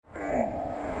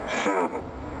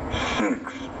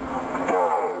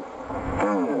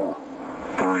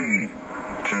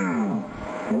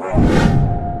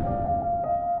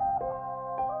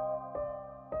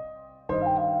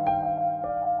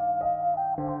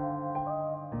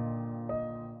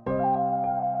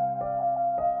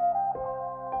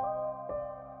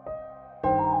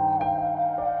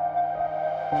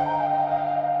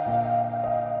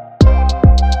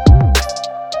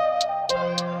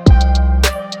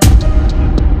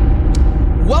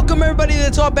Welcome, everybody, to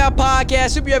the Talk Bout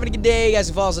Podcast. Hope you're having a good day. You guys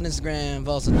can follow us on Instagram,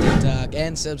 follow us on TikTok,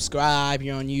 and subscribe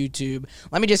here on YouTube.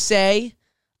 Let me just say,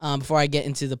 before I get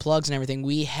into the plugs and everything,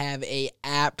 we have a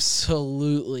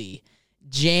absolutely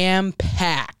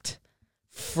jam-packed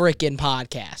freaking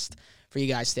podcast for you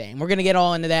guys today. And we're going to get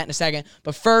all into that in a second.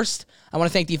 But first, I want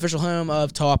to thank the official home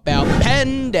of Talk Bout,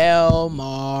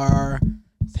 Pendelmar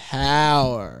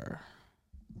Power.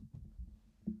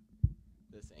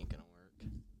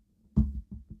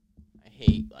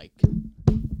 Hate, like...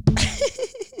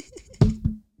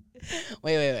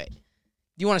 Wait. Do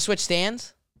you want to switch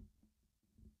stands?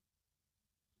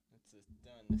 It's just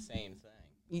doing the same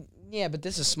thing. Yeah, but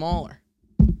this is smaller.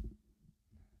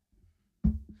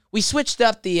 We switched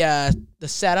up the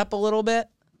setup a little bit.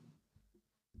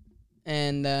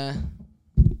 And,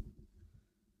 do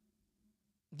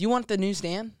you want the new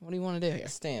stand? What do you want to do here? The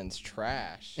stand's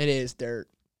trash. It is dirt.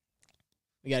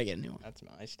 We got to get a new one. That's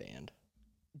my stand.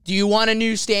 Do you want a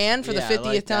new stand for the 50th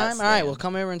like time? All right, we'll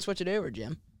come over and switch it over,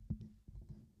 Jim.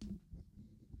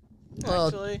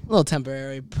 Actually, A little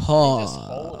temporary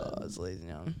pause, ladies and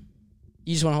gentlemen.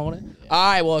 You just want to hold it? Yeah.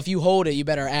 All right, well, if you hold it, you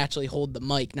better actually hold the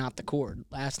mic, not the cord.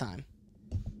 Last time,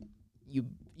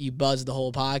 you buzzed the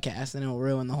whole podcast, and it'll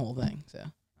ruin the whole thing. So, not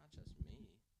just me.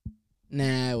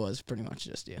 nah, it was pretty much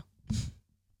just you.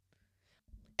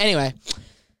 Anyway.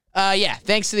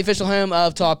 Thanks to the official home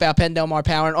of Talk Bout, Pendelmar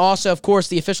Power, and also, of course,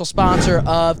 the official sponsor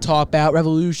of Talk Bout,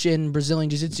 Revolution Brazilian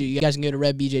Jiu-Jitsu. You guys can go to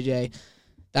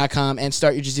redbjj.com and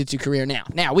start your jiu-jitsu career now.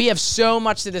 Now, we have so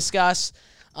much to discuss.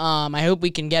 I hope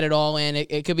we can get it all in.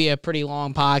 It could be a pretty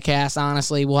long podcast,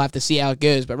 honestly. We'll have to see how it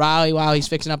goes. But Riley, while he's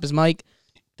fixing up his mic,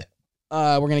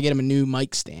 we're going to get him a new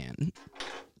mic stand.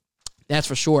 That's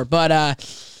for sure. But,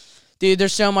 dude,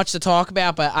 there's so much to talk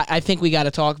about, but I think we got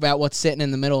to talk about what's sitting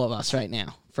in the middle of us right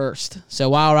now first. So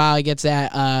while Riley gets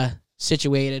that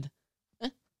situated,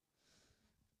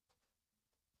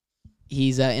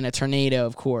 he's in a tornado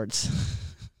of cords.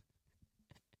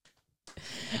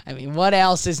 I mean, what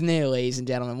else is new, ladies and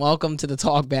gentlemen? Welcome to the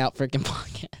Talk Bout freaking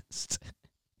podcast.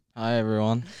 Hi,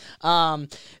 everyone.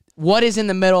 What is in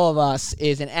the middle of us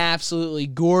is an absolutely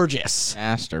gorgeous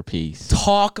Masterpiece.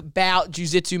 Talk Bout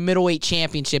Jiu-Jitsu Middleweight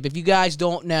Championship. If you guys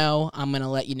don't know, I'm going to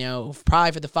let you know,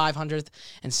 probably for the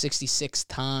 566th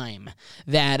time,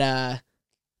 that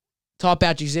Talk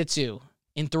Bout Jiu-Jitsu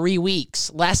in 3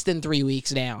 weeks, less than 3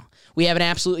 weeks now. We have an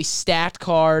absolutely stacked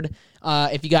card.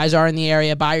 If you guys are in the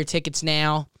area, buy your tickets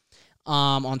now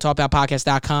on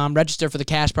talkboutpodcast.com. Register for the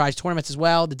cash prize tournaments as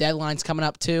well. The deadline's coming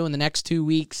up, too, in the next 2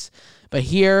 weeks. But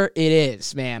here it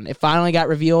is, man. It finally got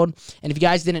revealed. And if you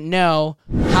guys didn't know,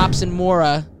 Hobson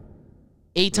Mora,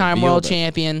 8-time world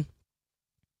champion,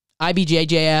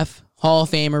 IBJJF Hall of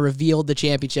Famer, revealed the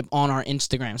championship on our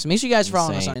Instagram. So make sure you guys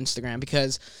follow us on Instagram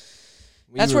because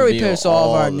that's where we post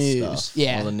all of our news. Stuff,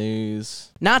 yeah, all the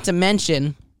news. Not to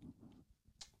mention.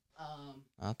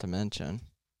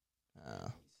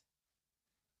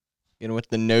 With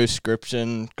the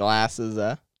no-scription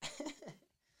glasses,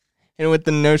 with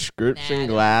the no-scription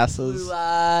glasses.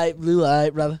 Blue light,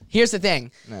 brother. Here's the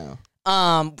thing. No.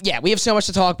 We have so much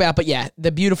to talk about, but yeah,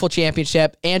 the beautiful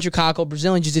championship. Andrew Cockle,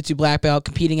 Brazilian Jiu-Jitsu black belt,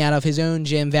 competing out of his own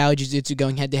gym, Valley Jiu-Jitsu,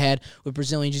 going head-to-head with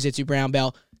Brazilian Jiu-Jitsu brown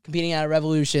belt, competing out of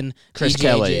Revolution, Chris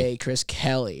Kelly.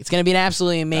 It's going to be an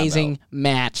absolutely amazing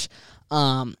match.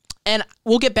 And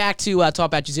we'll get back to talk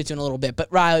about Jiu-Jitsu in a little bit. But,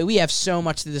 Riley, we have so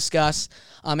much to discuss.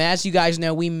 As you guys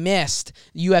know, we missed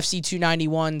UFC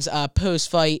 291's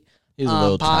post-fight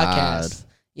podcast. Tired.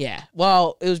 Yeah.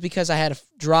 Well, it was because I had to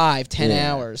drive 10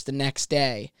 hours the next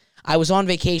day. I was on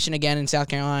vacation again in South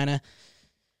Carolina.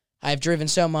 I've driven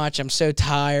so much. I'm so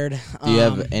tired. Do you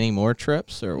have any more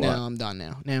trips or what? No, I'm done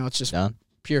now. Now it's just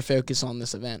pure focus on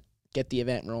this event. Get the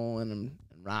event rolling and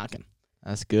rocking.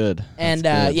 That's good. And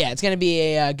it's going to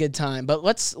be a good time. But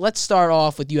let's start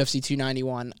off with UFC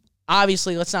 291.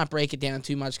 Obviously, let's not break it down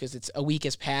too much because it's a week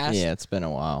has passed. Yeah, it's been a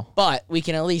while. But we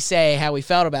can at least say how we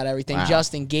felt about everything. Wow.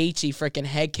 Justin Gaethje freaking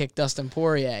head kicked Dustin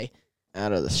Poirier.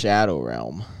 Out of the shadow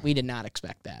realm. We did not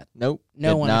expect that. Nope.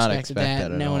 No one expected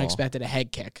that. No one expected a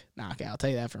head kick knockout. I'll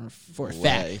tell you that for a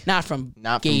fact. Not from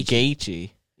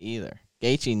Gaethje either.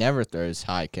 Gaethje never throws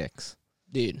high kicks.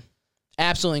 Dude.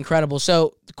 Absolutely incredible.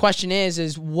 So the question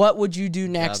is what would you do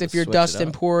next if you're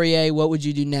Dustin Poirier? What would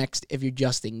you do next if you're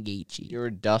Justin Gaethje?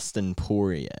 You're Dustin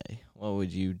Poirier. What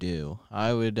would you do?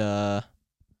 I would try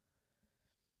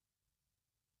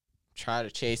to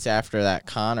chase after that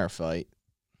Conor fight.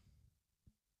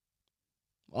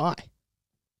 Why?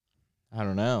 I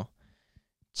don't know.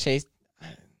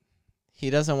 He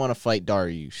doesn't want to fight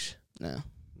Dariush. No.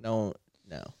 No.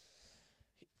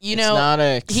 It's not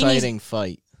an exciting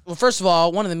fight. Well, first of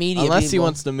all, one of the media Unless he people-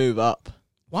 wants to move up.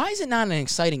 Why is it not an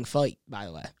exciting fight, by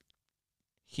the way?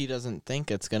 He doesn't think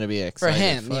it's going to be an exciting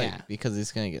him, fight yeah. because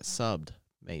he's going to get subbed,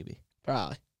 maybe.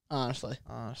 Probably, honestly.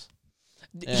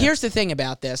 Yeah. Here's the thing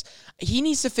about this. He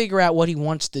needs to figure out what he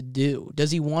wants to do.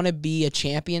 Does he want to be a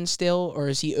champion still, or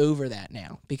is he over that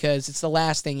now? Because it's the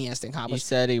last thing he has to He accomplish.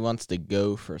 said he wants to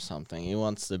go for something. He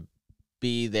wants to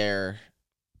be there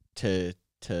to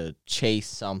chase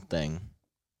something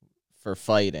for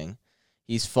fighting.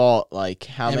 He's fought, like,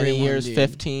 how many Everyone, years? dude.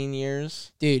 15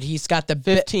 years? Dude, he's got the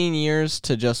 15 years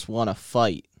to just want to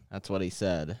fight. That's what he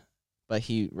said. But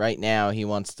right now, he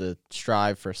wants to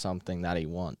strive for something that he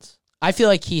wants. I feel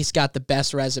like he's got the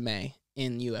best resume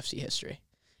in UFC history.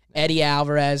 Eddie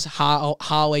Alvarez,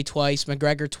 Holloway twice,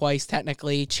 McGregor twice,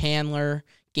 technically, Chandler,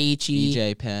 Gaethje,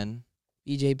 BJ Penn,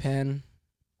 BJ Penn.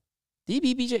 Did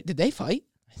he beat BJ? Did they fight?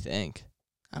 I think.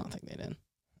 I don't think they did.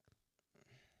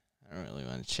 I don't really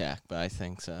want to check, but I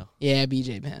think so. Yeah,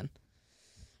 BJ Penn.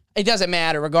 It doesn't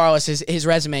matter. Regardless, his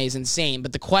resume is insane.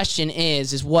 But the question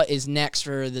is what is next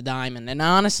for the Diamond? And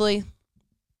honestly,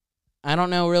 I don't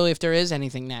know really if there is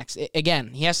anything next.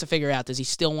 Again, he has to figure out, does he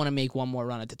still want to make one more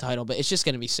run at the title? But it's just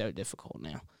going to be so difficult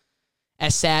now.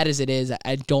 As sad as it is,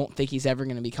 I don't think he's ever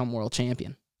going to become world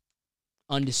champion.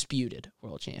 Undisputed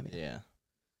world champion. Yeah.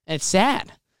 And it's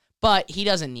sad. But he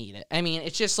doesn't need it. I mean,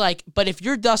 it's just like, but if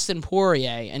you're Dustin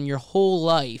Poirier and your whole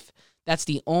life, that's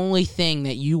the only thing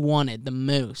that you wanted the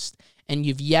most, and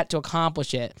you've yet to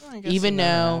accomplish it, even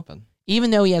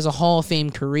though he has a Hall of Fame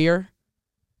career,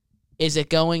 is it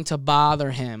going to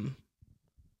bother him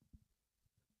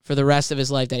for the rest of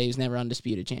his life that he was never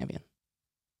undisputed champion?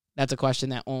 That's a question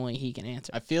that only he can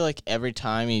answer. I feel like every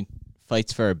time he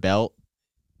fights for a belt,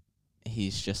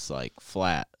 he's just like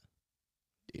flat.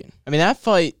 Dude. I mean, that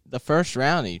fight, the first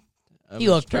round, he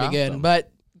looked pretty good, him.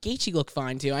 but Gaethje looked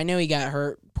fine too. I know he got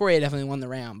hurt. Poirier definitely won the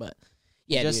round, but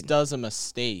yeah, he just dude. does a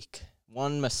mistake,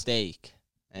 one mistake,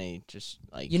 and he just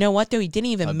like. You know what though? He didn't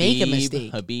even make a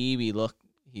mistake. Habib,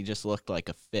 he just looked like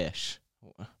a fish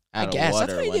out of guess. water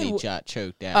That's what when he he did. got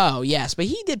choked out. Oh yes, but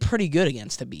he did pretty good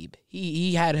against Habib.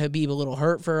 He had Habib a little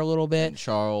hurt for a little bit. And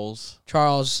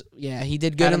Charles, yeah, he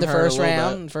did good Had in the him hurt a first little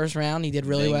round. bit. In the first round, he did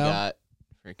really then well. Got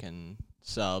freaking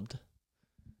subbed.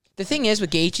 The thing is with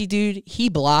Gaethje, dude, he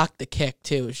blocked the kick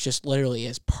too. It's just literally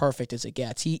as perfect as it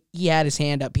gets. He had his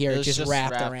hand up here, It it was just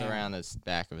wrapped around. around his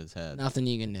back of his head. Nothing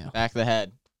you can do. Back of the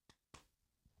head.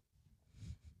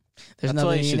 There's That's nothing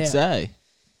what you you should can do. say.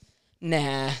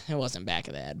 Nah, it wasn't back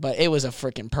of the head, but it was a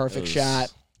freaking perfect was-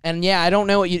 shot. And yeah, I don't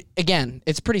know what you. Again,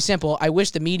 it's pretty simple. I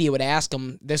wish the media would ask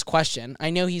him this question.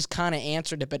 I know he's kind of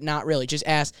answered it, but not really. Just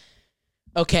ask.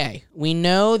 Okay, we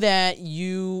know that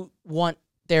you want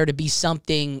there to be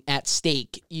something at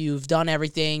stake. You've done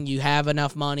everything. You have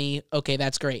enough money. Okay,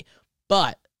 that's great.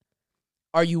 But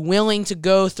are you willing to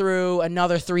go through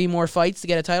another 3 more fights to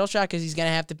get a title shot? Because he's going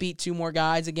to have to beat 2 more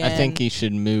guys again. I think he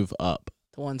should move up.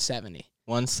 to 170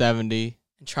 170.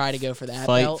 and try to go for that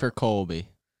Fight belt. for Colby.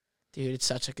 Dude, it's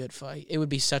such a good fight. It would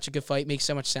be such a good fight. Makes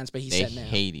so much sense, but he They said no.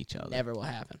 hate each other. Never will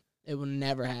happen. It will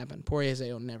never happen. Poirier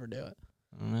will never do it.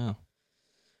 I don't know.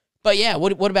 But yeah,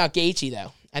 what about Gaethje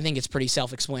though? I think it's pretty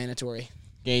self-explanatory.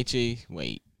 Gaethje,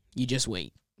 wait. You just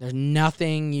wait. There's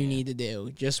nothing you need to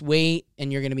do. Just wait,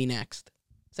 and you're going to be next.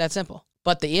 It's that simple.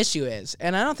 But the issue is,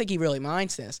 and I don't think he really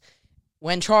minds this,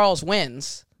 when Charles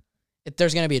wins,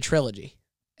 there's going to be a trilogy,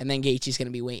 and then Gaethje's going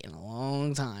to be waiting a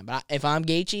long time. But if I'm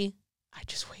Gaethje, I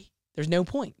just wait. There's no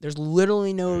point. There's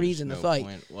literally no reason to fight.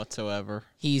 Point whatsoever.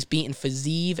 He's beaten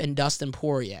Fiziev and Dustin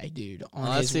Poirier, dude.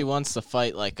 Unless he wants to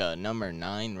fight like a number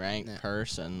 9 ranked No.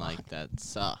 person, like that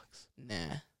sucks.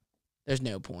 Nah. There's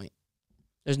no point.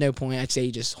 There's no point. I'd say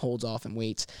he just holds off and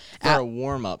waits. For a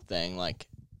warm up thing, like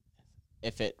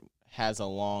if it has a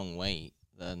long wait,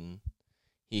 then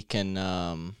he can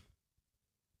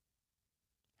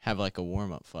have like a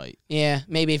warm up fight. Yeah,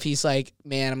 maybe if he's like,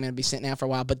 man, I'm going to be sitting out for a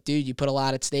while. But, dude, you put a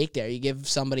lot at stake there. You give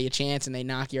somebody a chance and they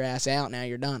knock your ass out. Now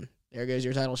you're done. There goes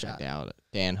your title I shot. doubt it.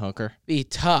 Dan Hooker. Be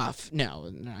tough. No,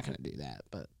 they're not going to do that.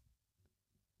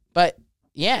 But,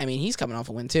 yeah, I mean, he's coming off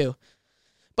a win, too.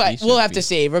 But we'll have to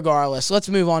see, regardless. Let's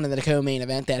move on to the co-main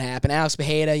event that happened. Alex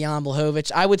Pereira, Jan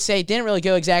Blachowicz. I would say it didn't really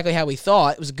go exactly how we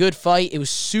thought. It was a good fight. It was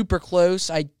super close.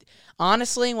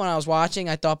 Honestly, when I was watching,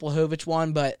 I thought Blachowicz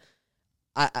won, but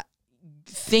I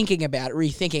thinking about it,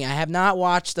 rethinking, I have not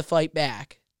watched the fight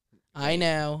back. I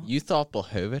know. You thought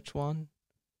Blachowicz won?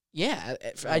 Yeah,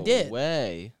 I did. No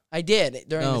way. I did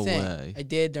during the No thing. way. I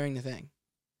did during the thing.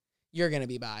 You're going to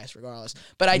be biased regardless.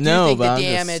 But I do No, think the but I'm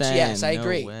just damage, saying, yes, I no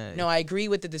agree. way. No, I agree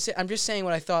with the decision. I'm just saying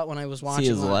what I thought when I was watching. See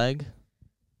his leg?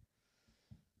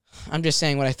 I'm just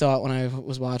saying what I thought when I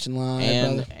was watching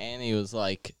live, brother. And he was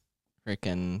like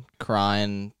freaking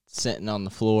crying, sitting on the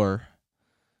floor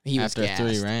after gassed.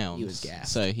 3 rounds. He was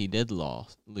gassed. So he did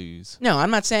lose. No,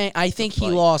 I'm not saying I think he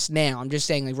fight. lost now. I'm just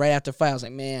saying, like, right after the fight, I was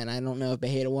like, man, I don't know if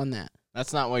Bejeda won that.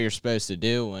 That's not what you're supposed to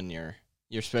do when you're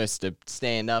supposed to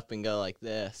stand up and go like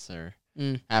this or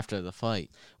after the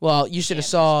fight. Well, you should have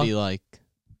saw. Be like.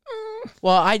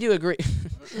 Well, I do agree.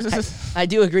 I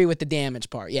do agree with the damage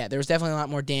part. Yeah, there was definitely a lot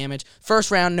more damage. First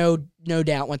round, no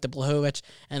doubt, went to Blachowicz,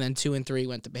 and then 2 and 3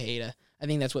 went to Bejeda. I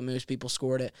think that's what most people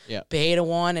scored it. Yeah. Bejeda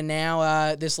won, and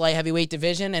now this light heavyweight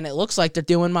division, and it looks like they're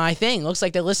doing my thing. Looks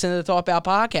like they're listening to the Talk About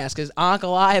podcast because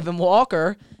Ankalaev and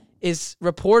Walker is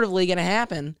reportedly going to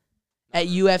happen at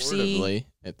UFC. Reportedly,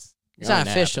 it's not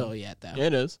official yet, though.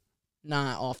 It is.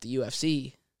 Not off the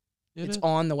UFC. It's is.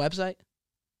 on the website.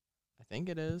 I think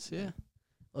it is, yeah.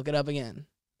 Look it up again.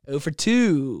 0 for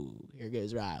 2. Here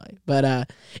goes Riley.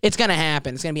 But it's going to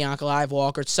happen. It's going to be Ankalaev,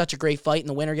 Walker. It's such a great fight, and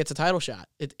the winner gets a title shot.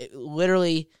 It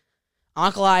literally,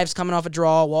 Ankalaev's coming off a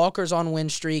draw. Walker's on win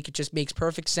streak. It just makes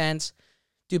perfect sense.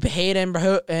 Do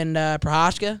Bejeda and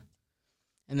Prochazka,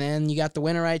 and then you got the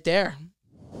winner right there.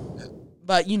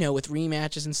 But, with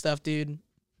rematches and stuff, dude,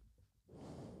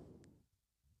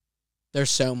 there's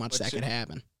so much that could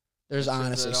happen. There's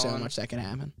honestly so much that could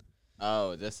happen.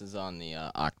 Oh, this is on the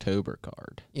October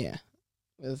card. Yeah.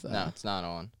 No, it's not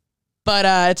on.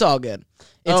 But it's all good.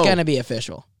 It's going to be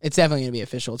official. It's definitely going to be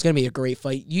official. It's going to be a great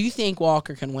fight. You think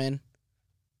Walker can win?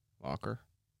 Walker?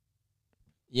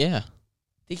 Yeah.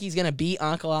 Think he's going to beat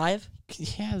Ankalaev? He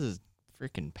has his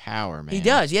freaking power, man. He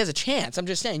does. He has a chance. I'm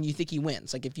just saying, you think he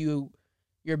wins. Like, if you're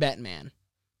a betting man.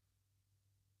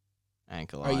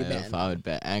 Ankalaev. I would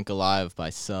bet Ankalaev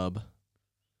by sub.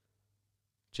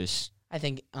 I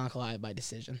think Ankalaev by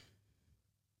decision.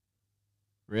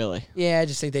 Really? Yeah, I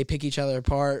just think they pick each other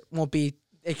apart. Won't be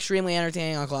extremely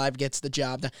entertaining. Ankalaev gets the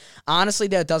job done. Honestly,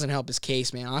 that doesn't help his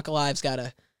case, man. Ankalaev's got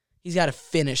to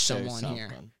finish someone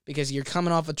here because you're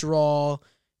coming off a draw.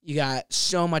 You got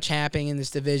so much happening in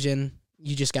this division.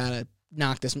 You just got to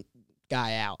knock this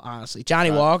guy out, honestly.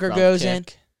 Johnny Walker goes in.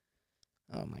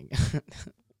 Oh, my God.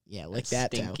 Yeah, like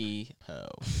that, stinky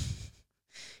hoe.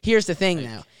 Here's the thing,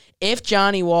 though. If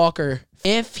Johnny Walker,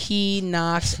 if he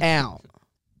knocks out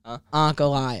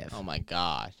Ankalaev, oh my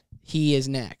God, he is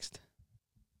next.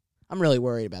 I'm really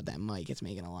worried about that mic. It's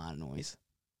making a lot of noise.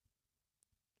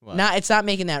 What? It's not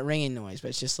making that ringing noise, but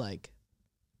it's just like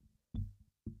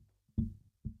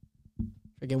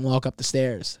freaking walk up the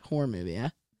stairs. Horror movie, yeah.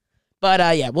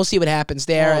 But yeah, we'll see what happens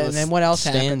there. And then what else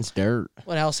happened? Dirt.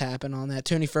 What else happened on that?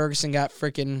 Tony Ferguson got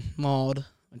freaking mauled,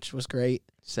 which was great.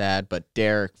 Sad, but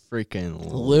Derek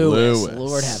freaking Lewis.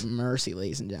 Lord have mercy,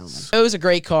 ladies and gentlemen. It was a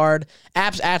great card.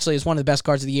 Actually, it's one of the best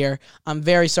cards of the year. I'm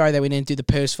very sorry that we didn't do the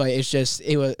post fight.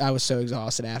 I was so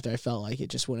exhausted after. I felt like it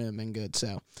just wouldn't have been good.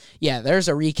 So, yeah, there's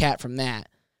a recap from that.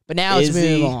 But now let's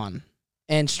move on.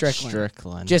 And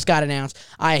Strickland just got announced.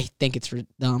 I think it's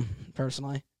dumb,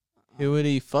 personally. Who would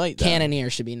he fight? Cannonier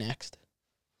should be next.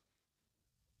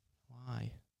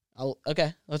 Why?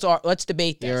 Okay, let's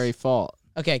debate this. He already fought.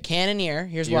 Okay, Cannonier,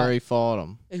 here's why. He already fought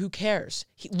him. Who cares?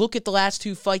 Look at the last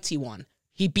 2 fights he won.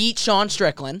 He beat Sean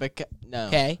Strickland. No.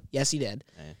 Okay, yes, he did.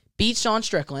 Okay. Beat Sean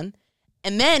Strickland,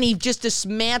 and then he just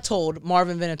dismantled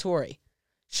Marvin Vinatieri.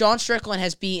 Sean Strickland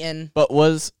has beaten... But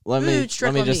let me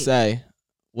just say,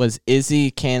 was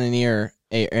Izzy Cannonier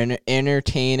an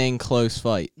entertaining close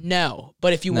fight? No,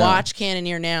 but if you watch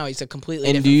Cannonier now, he's a completely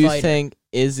different fighter. And do you think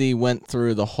Izzy went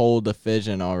through the whole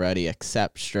division already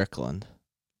except Strickland?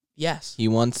 Yes. He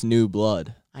wants new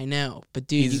blood. I know, but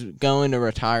dude... He's going to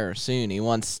retire soon. He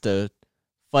wants to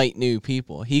fight new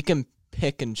people. He can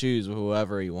pick and choose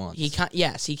whoever he wants.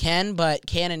 Yes, he can, but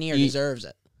Cannonier deserves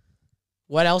it.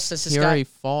 What else does this guy... He already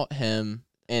fought him,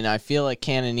 and I feel like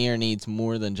Cannonier needs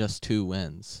more than just 2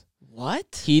 wins.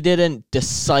 What? He didn't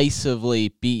decisively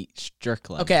beat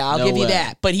Strickland. Okay, I'll give you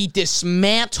that. But he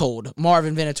dismantled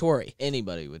Marvin Vinatieri.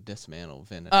 Anybody would dismantle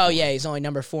Vinatieri. Oh, yeah, he's only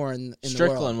number 4 in the world.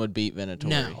 Strickland would beat Vinatieri.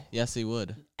 No. Yes, he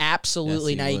would.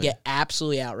 Absolutely. Now you get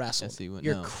absolutely out-wrestled. Yes, he would.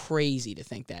 You're crazy to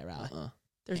think that, Riley.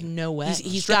 There's no way. He's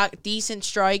He's got decent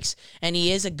strikes, and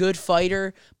he is a good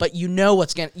fighter, but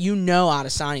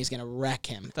Adesany's gonna wreck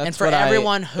him. That's and for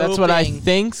everyone hoping... That's what I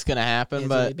think's going to happen,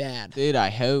 but, really bad. Dude, I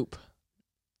hope.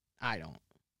 I don't.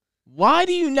 Why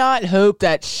do you not hope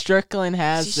that Strickland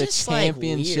has the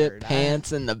championship weird,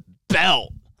 pants and the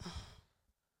belt?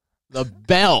 The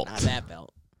belt. Not that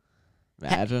belt.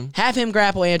 Imagine. Have him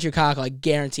grapple Andrew Cockle. I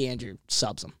guarantee Andrew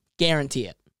subs him. Guarantee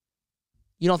it.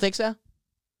 You don't think so?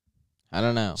 I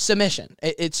don't know. Submission.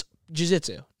 It's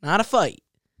jiu-jitsu, not a fight.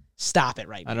 Stop it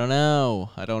right now.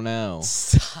 I don't know.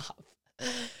 Stop.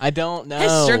 I don't know.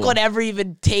 Has Strickland ever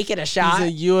even taken a shot?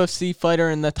 He's a UFC fighter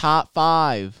in the top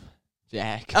 5.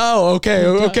 Jack. Oh,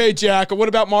 okay, Jack. What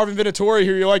about Marvin Vinatieri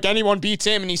here? You're like, anyone beats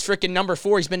him, and he's freaking number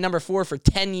 4. He's been number 4 for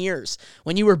 10 years.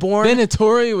 When you were born,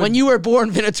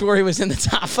 Vinatieri was in the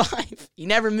top 5. He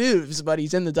never moves, but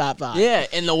he's in the top 5. Yeah,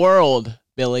 in the world,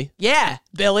 Billy. Yeah,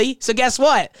 Billy. So guess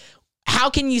what? How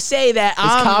can you say that Is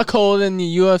Cockhold in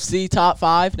the UFC top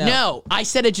 5 now? No, I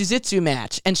said a jiu-jitsu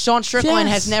match, and Sean Strickland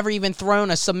has never even thrown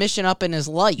a submission up in his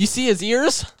life. You see his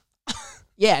ears?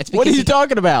 Yeah, it's because what are you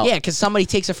talking about? Yeah, because somebody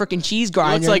takes a freaking cheese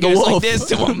grinder like and a goes wolf. like this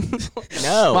to him.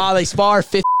 No. While they spar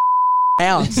 50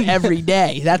 pounds every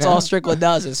day. That's all Strickland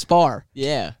does is spar.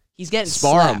 Yeah. He's getting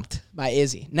Spar him. slapped by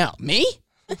Izzy. No, me?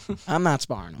 I'm not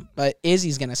sparring him, but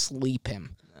Izzy's going to sleep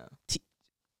him. No.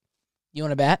 You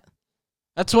want to bet?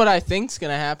 That's what I think's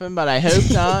going to happen, but I hope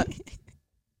not.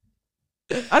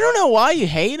 I don't know why you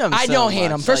hate him I don't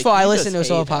hate him. First of all, I listen to his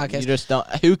whole podcast. You just don't.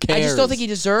 Who cares? I just don't think he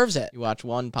deserves it. You watch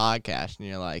one podcast and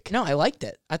you're like, no, I liked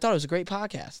it. I thought it was a great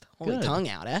podcast. Holy Good. tongue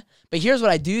out, eh? But here's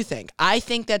what I do think. I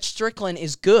think that Strickland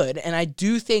is good, and I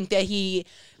do think that he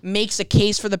makes a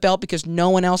case for the belt because no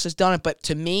one else has done it. But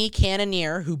to me,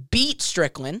 Cannonier, who beat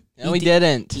Strickland. No, he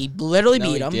didn't. He literally No,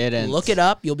 beat he him. didn't. Look it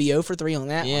up. You'll be 0 for 3 on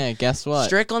that one. Yeah, guess what?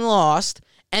 Strickland lost,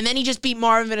 and then he just beat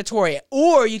Marvin Vinatieri.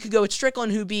 Or you could go with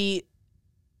Strickland, who beat...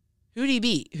 Who did he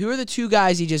beat? Who are the 2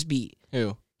 guys he just beat?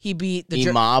 Who? He beat the...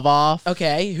 Imavov.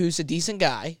 Okay, who's a decent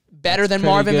guy. Better That's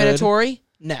than Marvin pretty good. Vinatieri?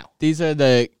 No. These are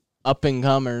the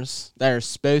up-and-comers that are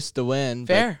supposed to win.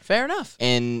 Fair enough.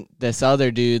 And this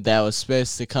other dude that was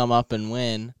supposed to come up and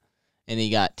win, and he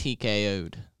got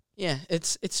TKO'd. Yeah,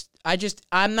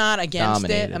 I'm not against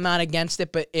Dominated. it. I'm not against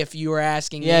it, but if you were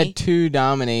asking He me... had 2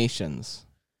 dominations.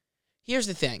 Here's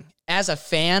the thing. As a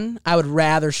fan, I would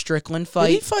rather Strickland Did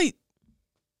he fight... fight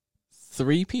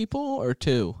 3 people or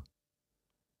 2?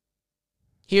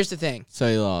 Here's the thing. So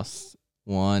he lost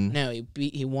 1. No,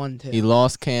 he won 2. He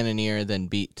lost Cannonier, then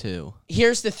beat 2.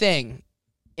 Here's the thing.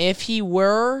 If he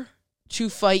were to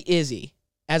fight Izzy,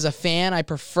 as a fan, I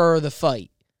prefer the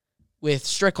fight with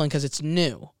Strickland because it's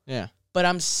new. Yeah. But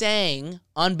I'm saying,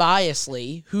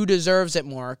 unbiasedly, who deserves it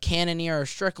more, Cannonier or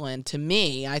Strickland? To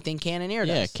me, I think Cannonier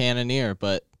does. Yeah, Cannonier,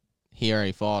 but he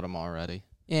already fought him already.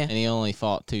 Yeah. And he only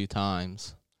fought 2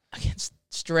 times. Against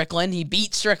Strickland. He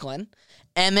beat Strickland.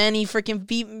 And then he freaking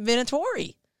beat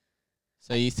Vinatieri.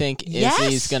 So you think Yes.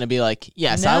 Izzy's going to be like,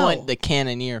 yes, No. I want the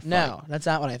Cannonier fight. No, that's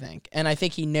not what I think. And I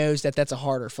think he knows that that's a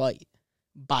harder fight.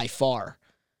 By far.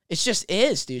 It just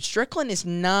is, dude. Strickland is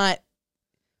not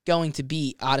going to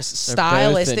be, honestly,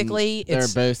 stylistically. They're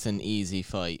It's both an easy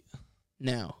fight.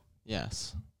 no.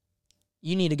 Yes.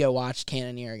 You need to go watch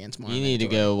Cannonier against Marvin. You need to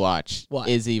Vinatieri. go watch What?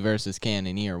 Izzy versus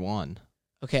Cannonier 1.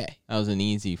 Okay. That was an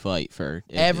easy fight for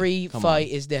Izzy. Every Come fight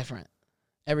on. is different.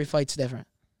 Every fight's different.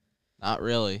 Not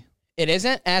really. It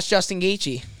isn't? Ask Justin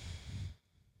Gaethje.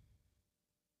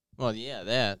 Well, yeah,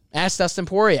 that. Ask Dustin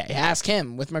Poirier. Ask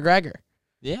him with McGregor.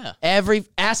 Yeah.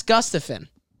 Ask Gustafsson.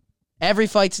 Every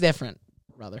fight's different,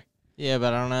 brother. Yeah,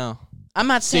 but I don't know. I'm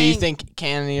not So saying... you think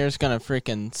Cannonier's going to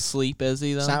freaking sleep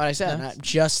Izzy, though? That's not what I said. No? I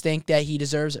just think that he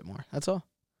deserves it more. That's all.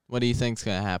 What do you think's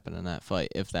going to happen in that fight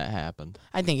if that happened?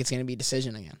 I think it's going to be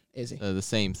decision again, Izzy. So the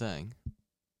same thing.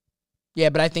 Yeah,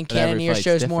 but I think But every Cannonier fight's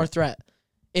shows more different. threat.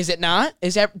 Is it not?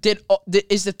 Is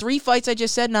the 3 fights I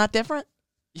just said not different?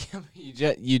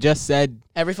 Yeah, you just said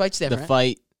Every fight's different.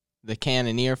 the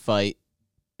Cannonier fight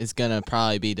is going to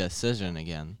probably be decision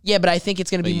again. Yeah, but I think it's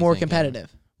going to What be do you more think,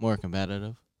 competitive. More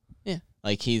competitive? Yeah.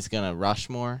 Like he's going to rush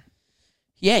more?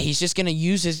 Yeah, he's just going to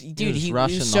use his... Dude, was he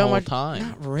rushing was the so whole much time.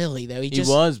 Not really, though. He He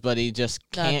just was, but he just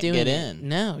not can't doing get it. in.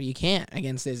 No, you can't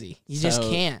against Izzy. You just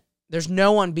So- can't. There's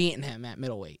no one beating him at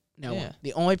middleweight. No Yeah. one.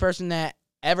 The only person that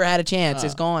ever had a chance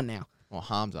is gone now. Well,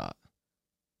 Hamzat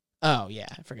Oh, yeah.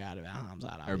 I forgot about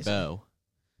Hamzat, or obviously. Bo.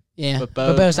 Yeah, But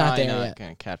but Bo's not probably there not yet. going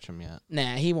to catch him yet.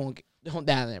 Nah, he won't. That'll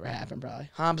never happen, probably.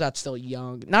 Hamzat's still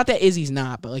young. Not that Izzy's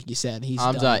not, but like you said, he's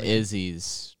done Hamzat with it.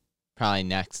 Izzy's probably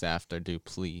next after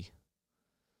Duplessis.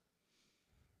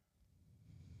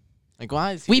 Like,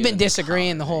 why is he We've been doing the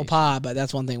disagreeing the whole combination? pod, but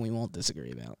that's one thing we won't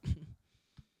disagree about.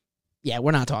 Yeah,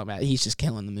 we're not talking about it. He's just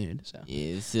killing the mood. So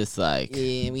Yeah, it's just like,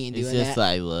 yeah, we ain't it's doing just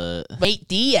that. like, what? Nate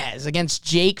Diaz against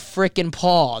Jake frickin'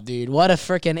 Paul, dude. What a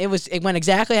frickin' it went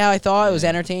exactly how I thought. It was Yeah.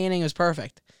 entertaining. It was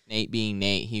perfect. Nate being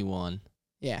Nate, he won.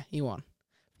 Yeah, he won.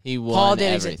 He won Paul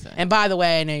did everything. And by the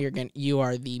way, I know you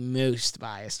are the most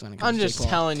biased when it comes I'm to just Jake Paul.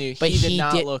 telling you, But he he did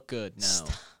not did- look good. No.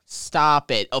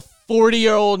 Stop it. A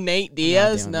 40-year-old Nate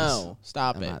Diaz? doing No.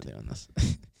 Stop I'm it. not doing this.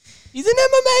 He's an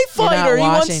MMA fighter. He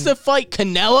wants watching- to fight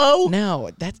Canelo. No,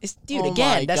 that's dude. Oh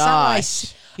Again, my that's not why.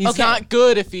 gosh. He's Okay. not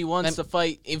good if he wants to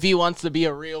fight. If he wants to be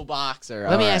a real boxer.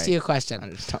 Let me ask you a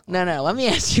question. No. Let me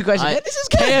ask you a question. This is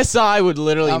good. KSI would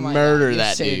literally Oh my murder God, you're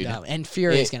that so dude. dumb. And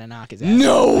Fury's gonna knock his ass.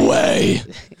 No way,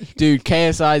 dude.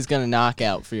 KSI is gonna knock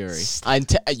out Fury.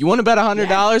 You want to bet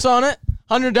 $100 on it?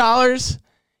 $100.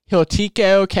 He'll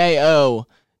TKO KO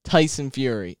Tyson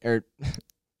Fury or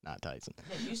not Tyson.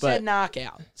 You said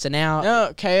knockout. So now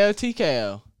No KO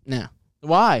TKO. no.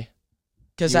 Why?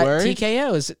 Because You that worried?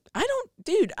 TKO is. I don't,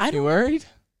 dude. I You don't. worried?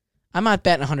 I'm not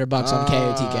betting $100 on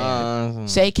KO TKO.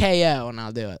 Say KO and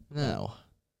I'll do it. no.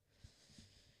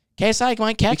 KSI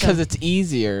might catch Because him. it's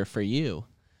easier for you.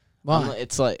 Why?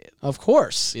 It's like Of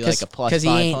course. Be like a plus Because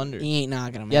 500. he ain't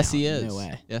knocking him yes, out. he is. No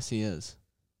way. Yes, he is.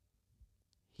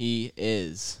 He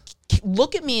is.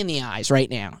 Look at me in the eyes right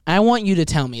now. I want you to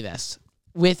tell me this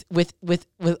with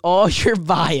all your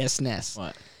biasness.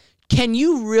 What? Can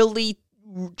you really,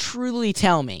 truly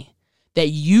tell me that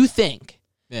you think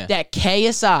that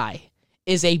KSI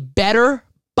is a better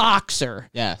boxer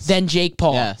Yes. than Jake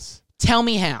Paul? Yes. Tell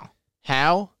me how.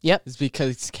 How? Yep. It's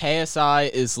because KSI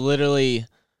is literally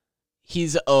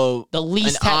he's the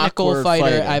least technical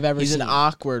fighter I've ever seen. He's seen. an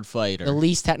awkward fighter. The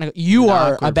least technical. You An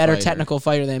are a awkward better fighter. technical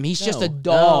fighter than him. He's just a No,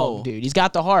 dog, no. dude. He's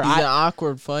got the heart. He's an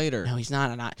awkward fighter. No, he's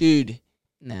not. Dude,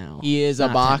 No. he is a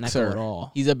not technical boxer. at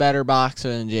all. He's a better boxer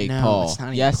than Jake No, Paul. it's not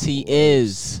even Yes, he close.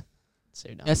 is. So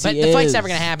dumb. Yes, but he the fight's is. never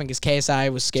going to happen because KSI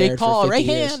was scared Jake Paul, for 50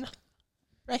 right years. hand.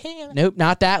 Right hand. Nope,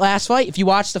 not that last fight. If you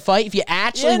watch the fight, if you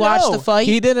actually watch the fight,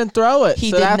 He didn't throw it, He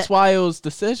so didn't- that's why it was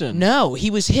decision. no,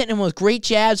 he was hitting him with great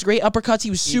jabs, great uppercuts. He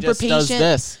was He super just patient. does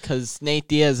this because Nate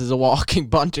Diaz is a walking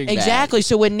punching bag. Exactly.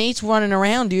 So when Nate's running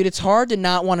around, dude, it's hard to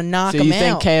not want to knock So him you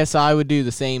think out. KSI would do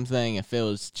the same thing if it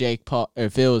was Jake Paul, or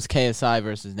if it was KSI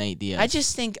versus Nate Diaz? I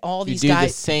just think all You these do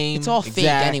guys, the same. it's all fake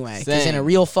exact anyway. Because in a thing.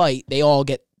 real fight, they all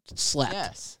get slept.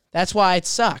 Yes, That's why it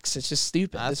sucks. It's just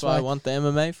stupid. that's why I want the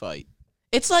MMA fight.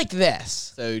 It's like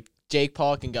this. So Jake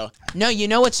Paul can go. No, you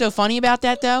know what's so funny about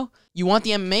that, though? You want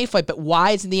the MMA fight, but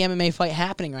why isn't the MMA fight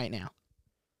happening right now?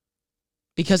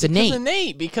 Because of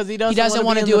Nate. Because he He doesn't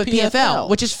want to do it PFL,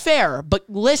 which is fair. But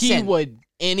he listen. would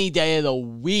any day of the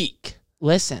week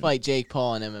Listen. fight Jake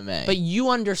Paul in MMA. But you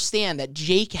understand that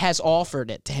Jake has offered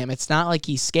it to him. It's not like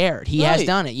he's scared. He has Right.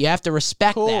 done it. You have to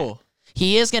respect that. cool,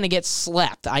 He is going to get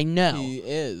slept. I know. he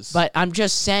is. But I'm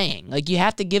just saying, like, you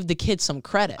have to give the kid some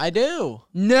credit. I do.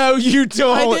 No, you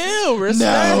don't. I do.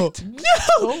 Respect. No.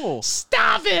 Cool.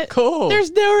 Stop it. Cool.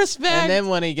 There's no respect. And then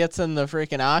when he gets in the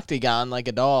freaking octagon like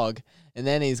a dog, and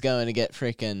then he's going to get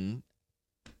freaking.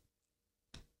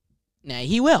 Nah,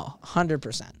 he will.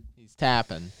 100%. He's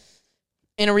tapping.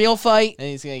 In a real fight, And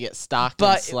he's going to get stocked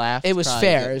but and slapped. it was probably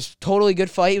fair. good. It was a totally good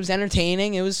fight. It was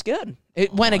entertaining. It was good.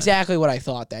 It went exactly what I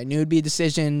thought. I knew it'd be a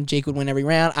decision. Jake would win every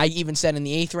round. I even said in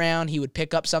the 8th round he would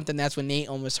pick up something. That's when Nate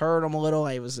almost hurt him a little.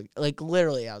 I was like,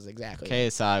 literally, I was exactly.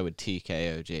 KSI would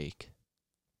TKO Jake.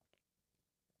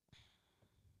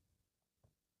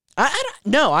 I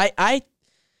don't know. I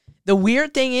the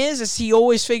weird thing is he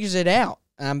always figures it out.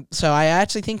 So I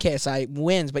actually think KSI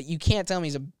wins, but you can't tell me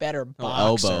he's a better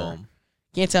boxer. Elbow him.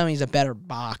 You can't tell me he's a better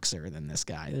boxer than this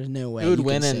guy. There's no way. Who would you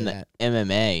win can say in that.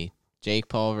 MMA? Jake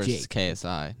Paul versus Jake.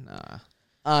 KSI?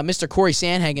 Nah. Mr. Corey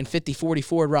Sandhagen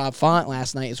 50-44 Rob Font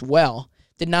last night as well.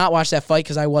 Did not watch that fight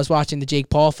because I was watching the Jake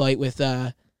Paul fight with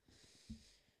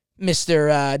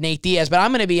Mr. Nate Diaz. But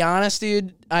I'm going to be honest,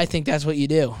 dude. I think that's what you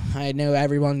do. I know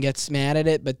everyone gets mad at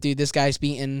it, but, dude, this guy's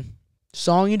beating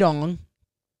Song Yudong,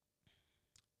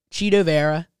 Cheeto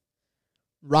Vera,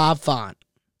 Rob Font.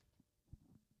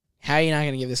 How are you not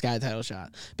going to give this guy a title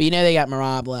shot? But you know they got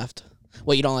Marab left.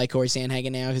 What, you don't like Corey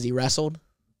Sandhagen now because he wrestled?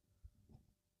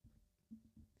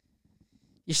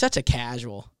 You're such a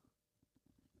casual.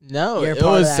 No, You're a it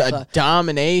part of was that a club.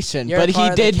 domination, You're a but he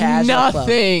part of the did casual club.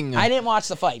 nothing. I didn't watch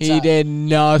the fight. He sorry. did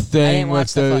nothing watch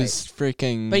with the those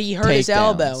freaking. But he hurt his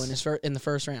elbow takedowns. in the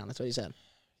first round. That's what he said.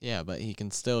 Yeah, but he can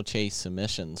still chase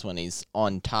submissions when he's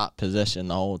on top position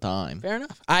the whole time. Fair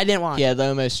enough. I didn't watch. He had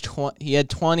almost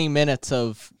 20 minutes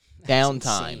of That's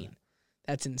downtime, insane.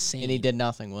 That's insane. and he did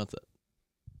nothing with it.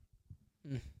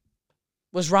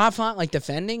 Was Rob Font like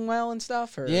defending well and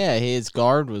stuff? Or? Yeah, his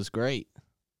guard was great.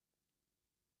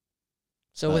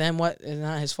 So but- then what? Is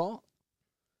not his fault?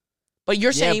 But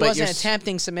you're saying he but wasn't you're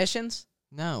attempting submissions?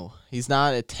 No, he's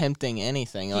not attempting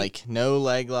anything. Like no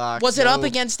leg lock. Was it no up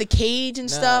against the cage and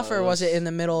No, stuff, or it was it was in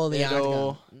the middle of the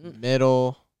middle, octagon?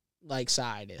 middle, Like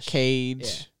side-ish. cage,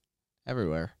 Yeah.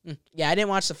 everywhere. Yeah, I didn't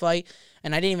watch the fight,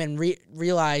 and I didn't even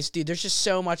realize, dude, there's just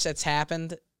so much that's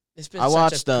happened It's been I such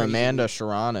watched a the crazy Amanda week.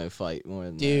 Serrano fight more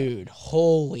than that. Dude,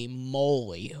 holy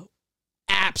moly.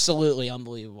 Absolutely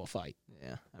unbelievable fight.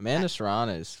 Yeah. Amanda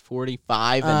Serrano is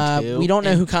 45-2. We don't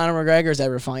know who Conor McGregor's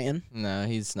ever fighting. No,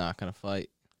 he's not going to fight.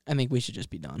 I think we should just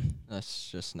be done. Let's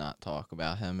just not talk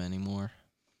about him anymore.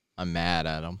 I'm mad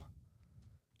at him.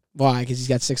 Why? Because he's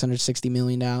got $660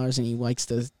 million and he likes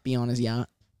to be on his yacht.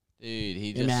 Dude, he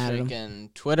You're just mad at him?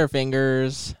 freaking Twitter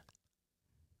fingers.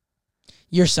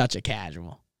 You're such a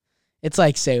casual. It's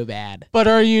like so bad. But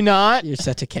are you not? You're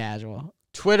such a casual.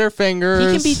 Twitter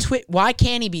fingers. He can be Why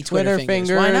can't he be Twitter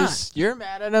fingers? Why not? You're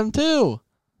mad at him too.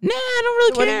 Nah, I don't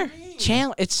really What do you care. mean?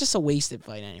 Chandler, it's just a wasted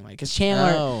fight anyway. Because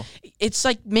Chandler, No. it's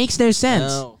like makes no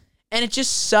sense. No. And it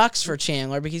just sucks for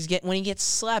Chandler because when he gets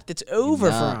slapped, it's over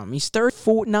for him. He's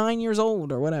 9 years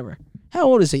old or whatever. How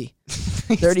old is he?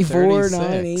 34, 9,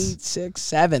 8, 6,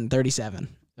 7, 37.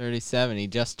 37. He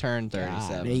just turned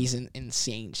 37. God, he's in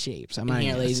insane shape. So I'm not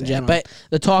here, ladies and say it. gentlemen. But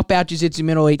the Talk About Jiu-Jitsu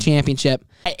Middleweight Championship.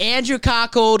 Andrew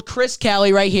Cockhold, Chris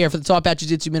Kelly right here for the Talk About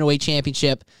Jiu-Jitsu Middleweight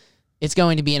Championship. It's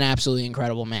going to be an absolutely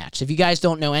incredible match. If you guys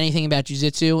don't know anything about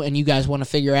jiu-jitsu and you guys want to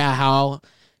figure out how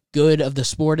good of the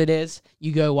sport it is,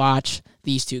 you go watch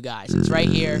these two guys. It's right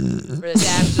here for this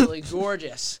absolutely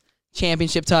gorgeous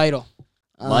championship title.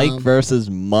 Mike versus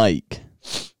Mike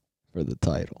for the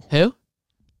title. Who?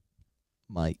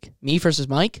 Mike. Me versus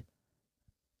Mike?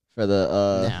 For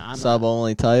the Nah, I'm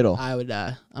sub-only title. I would,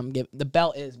 the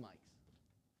belt is Mike's.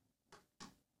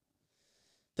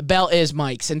 The belt is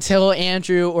Mike's. Until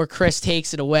Andrew or Chris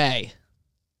takes it away,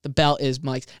 the belt is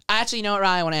Mike's. Actually, you know what,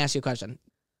 Ryan? I want to ask you a question.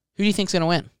 Who do you think's going to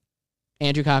win?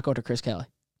 Andrew Cockhold or Chris Kelly?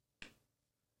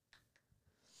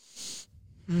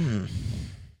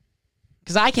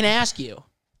 Because I can ask you.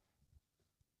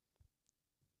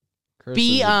 Chris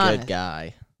Be is a honest. good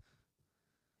guy.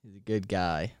 He's a good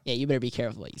guy. Yeah, you better be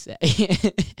careful what you say.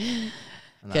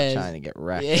 I'm not 'Cause- trying to get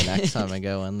wrecked Yeah. the next time I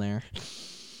go in there.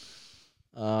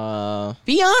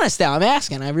 Be honest now. I'm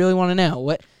asking. I really want to know.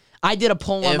 What I did a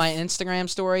poll on If- my Instagram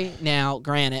story. Now,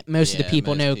 granted, most of the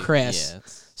people know Chris.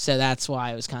 So that's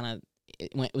why it was kind of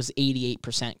it was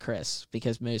 88% Chris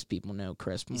because most people know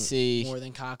Chris see, more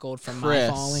than Cockhold from my Chris-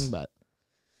 following. But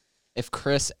if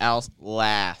Chris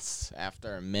outlasts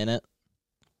after a minute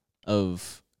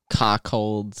of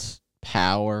Cockhold's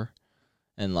power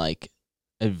and like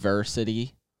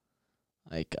adversity,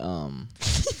 like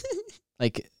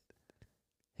like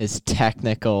his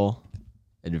technical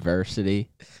adversity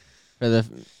for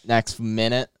the next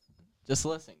minute, just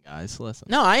listen, guys, listen.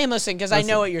 no, I am listening because I Listen.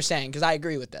 know what you're saying because I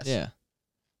agree with this. Yeah.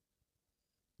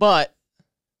 But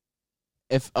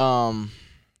if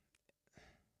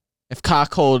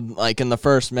Cockhold, like in the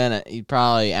first minute, he'd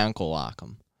probably ankle lock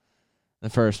him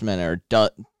the first minute or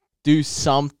do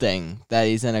something that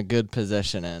he's in a good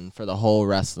position in for the whole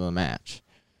rest of the match.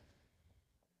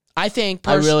 I think.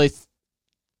 I really,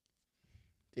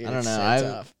 Dude, I don't it's know. So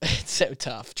tough. It's so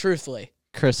tough. Truthfully,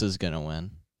 Chris is going to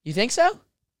win. you think so?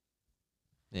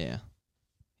 Yeah.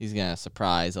 He's going to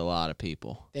surprise a lot of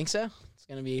people. Think so? It's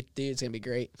gonna be, dude. It's gonna be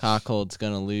great. Cockhold's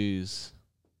going to lose.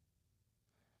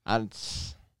 I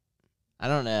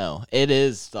don't know. It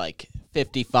is like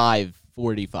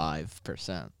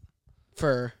 55-45%.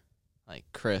 For Like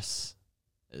Chris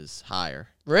is higher.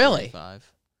 really,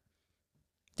 45.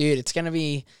 dude, it's gonna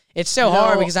be. It's so You know,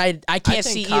 hard because I I can't think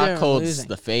see either of them Cockhold's losing.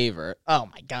 the favorite Oh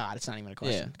my god, it's not even a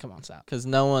question. Yeah. Come on, stop. because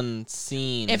no one's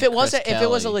seen. If it was Chris if it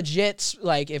was a Kelly. legit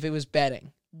if it was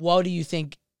betting, what do you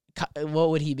think? What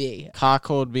would he be?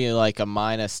 Cockhold would be like a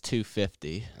minus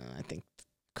 250. I think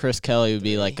Chris Kelly would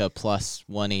be 3. like a plus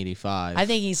 185. I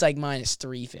think he's like minus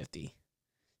 350.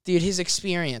 Dude, his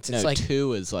experience. It's no, like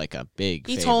 2 is like a big.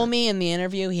 he favorite. told me in the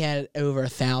interview he had over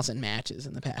 1,000 matches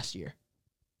in the past year.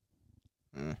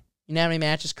 Mm. You know how many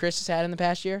matches Chris has had in the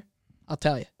past year? I'll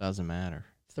tell you, Doesn't matter.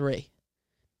 3.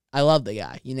 I love the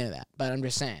guy, you know that, but I'm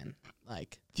just saying,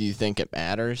 like, Do you think it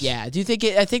matters? yeah. Do you think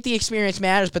I think the experience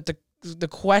matters, but the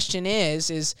question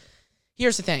is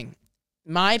here's the thing.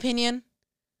 My opinion,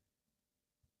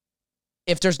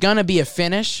 if there's gonna be a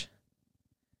finish,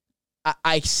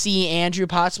 I see Andrew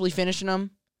possibly finishing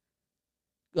him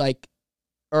like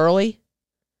early,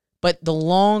 but the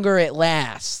longer it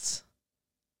lasts,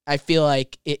 I feel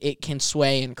like it can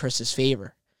sway in Chris's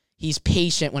favor. He's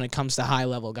patient when it comes to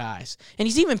high-level guys. And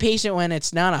he's even patient when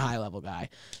it's not a high-level guy.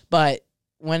 But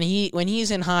when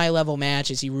he's in high-level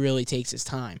matches, he really takes his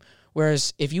time.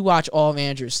 Whereas if you watch all of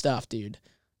Andrew's stuff, dude,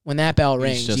 when that bell He's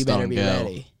rings, just you better on be go.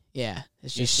 ready. Yeah.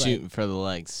 It's He's just shooting for the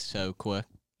legs so quick.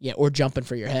 yeah, or jumping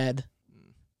for your head.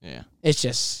 Yeah. It's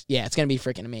just, it's going to be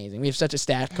freaking amazing. We have such a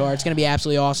stat card. It's going to be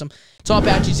absolutely awesome. Talk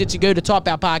About Jiu-Jitsu. Go to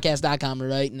talkaboutpodcast.com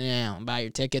right now and buy your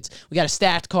tickets. We got a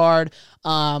stat card.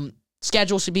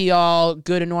 Schedule should be all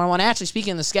good and normal. And actually,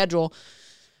 speaking of the schedule,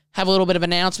 have a little bit of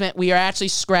announcement. We are actually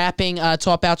scrapping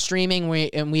Talk About streaming,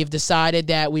 and we've decided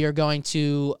that we are going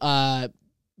to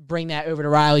bring that over to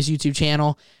Riley's YouTube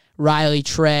channel. Riley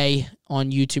Trey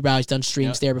on YouTube. Riley's done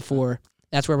streams there before.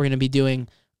 That's where we're going to be doing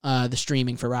the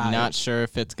streaming for Riley. Not sure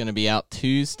if it's going to be out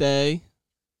Tuesday.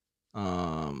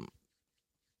 I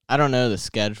don't know the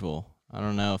schedule. I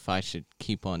don't know if I should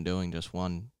keep on doing just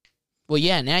one. Well,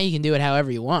 yeah, now you can do it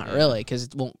however you want, really, because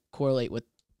it won't correlate with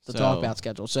the Talk About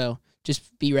schedule. So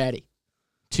just be ready.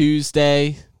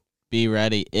 Tuesday, be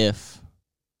ready if.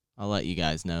 I'll let you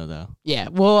guys know, though. Yeah,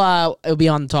 well, it'll be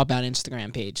on the Talk About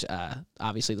Instagram page,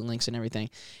 obviously the links and everything.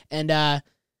 And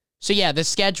so, yeah, the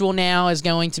schedule now is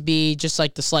going to be just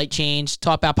like the slight change.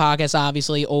 Talk About Podcast,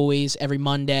 obviously, always, every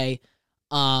Monday.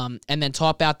 And then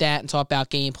Talk About that and Talk About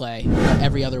Gameplay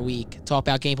every other week. Talk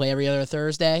About Gameplay every other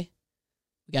Thursday.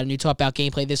 We got a new Talk About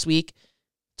Gameplay this week.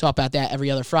 Talk About that every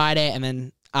other Friday. And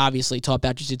then, obviously, Talk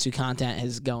About Jiu-Jitsu content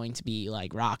is going to be,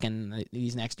 like, rocking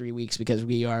these next 3 weeks because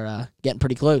we are getting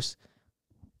pretty close.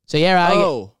 So, yeah,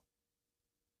 Riley.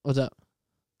 What's up?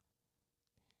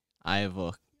 I have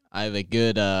a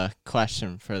good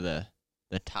question for the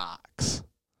talks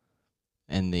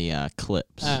and the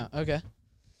clips. Oh, okay.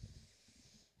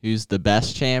 Who's the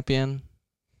best champion?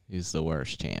 Who's the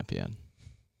worst champion?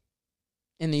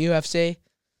 In the UFC?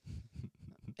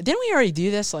 Didn't we already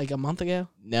do this like a month ago?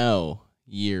 No,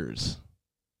 years.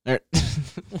 Who's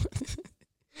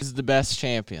the best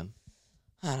champion?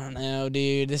 I don't know,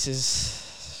 dude. This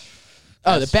is...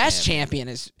 the best champion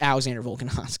is Alexander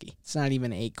Volkanovski. It's not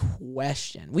even a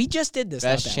question. We just did this.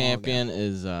 Best champion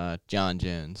is John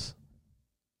Jones.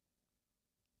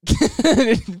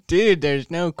 Dude, there's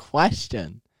no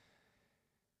question.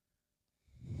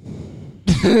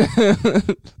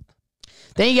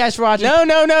 Thank you guys for watching.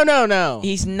 No.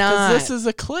 He's not. This is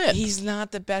a clip. He's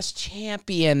not the best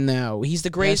champion, though. He's the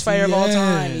greatest fighter of all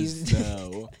time.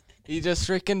 No. He just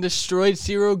freaking destroyed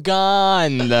Ciro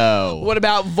Gane, though. What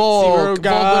about Volk? Volk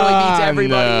literally beats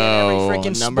everybody in every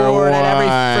freaking sport at every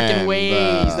freaking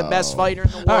way. He's the best fighter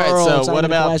in the world. All right, It's so not what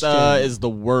even a about question. is the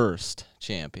worst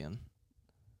champion?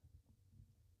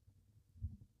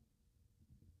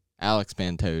 Alex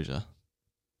Pantoja.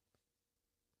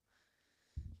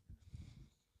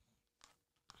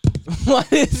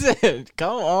 What is it?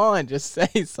 Come on, just say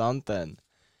something.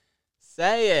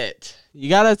 Say it. You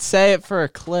gotta say it for a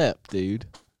clip, dude.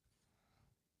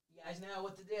 You guys know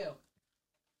what to do.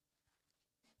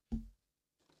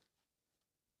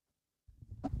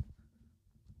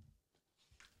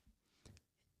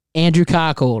 Andrew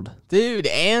Cockhold. Dude,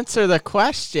 answer the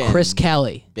question. Chris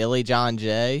Kelly. Billy John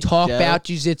J. Talk Joe? About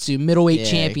Jiu-Jitsu middleweight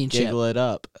championship. Giggle it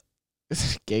up.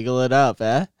 Giggle it up,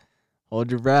 eh? Hold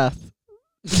your breath.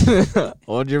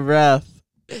 Hold your breath.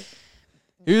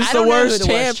 Who's I the don't know worst who the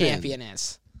champion? worst champion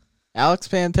is. Alex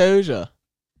Pantoja.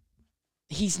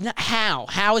 He's not. How?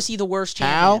 How is he the worst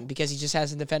champion? How? Because he just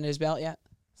hasn't defended his belt yet?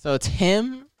 So it's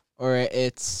him or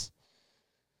it's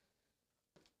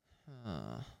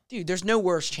Dude, there's no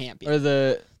worst champion. or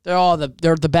They're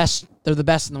the best. They're the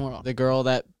best in the world. the girl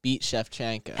that beat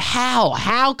Shevchenko. How?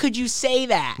 How could you say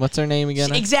that? What's her name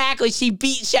again? Exactly. She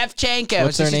beat Shevchenko.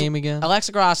 What's her name again?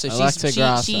 Alexa Grasso. Alexa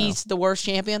Grasso. She's the worst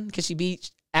champion because she beat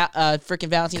freaking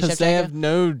Valentina Because Shevchenko. they have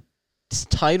no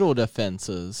title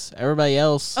defenses. Everybody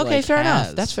else. Okay, like, fair has.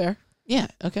 enough. That's fair. Yeah.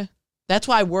 Okay. That's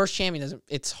why worst champion doesn't.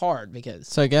 It's hard because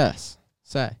So I guess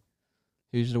say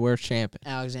who's the worst champion?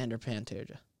 Alexander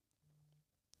Pantoja.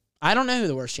 I don't know who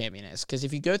the worst champion is because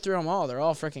if you go through them all, they're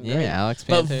all freaking great. Yeah, Alex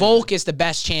But Pantoja. Volk is the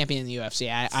best champion in the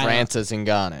UFC. Francis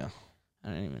Ngannou. I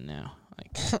don't even know.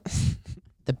 Like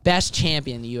the best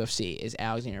champion in the UFC is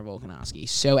Alexander Volkanovski.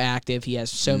 He's so active. He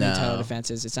has so many title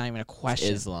defenses. It's not even a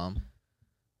question. Islam.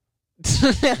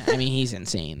 I mean, he's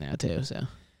insane though too. So,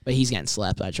 but he's getting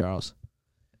slapped by Charles.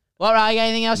 Well, Riley, got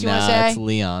anything else you want to say? It's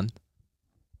Leon.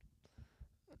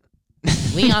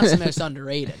 Leon's the most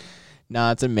underrated.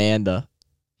 Nah, it's Amanda.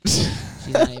 She's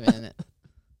not even in it.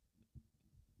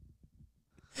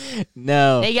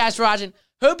 No. Hey guys for watching.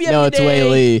 Hope you have No, a it's good day.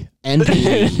 Wei Lee. And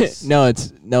peace. No,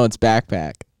 it's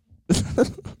Backpack.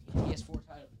 PS4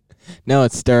 title. No,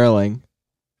 it's Sterling.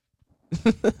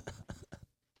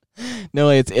 No,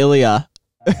 it's Ilya.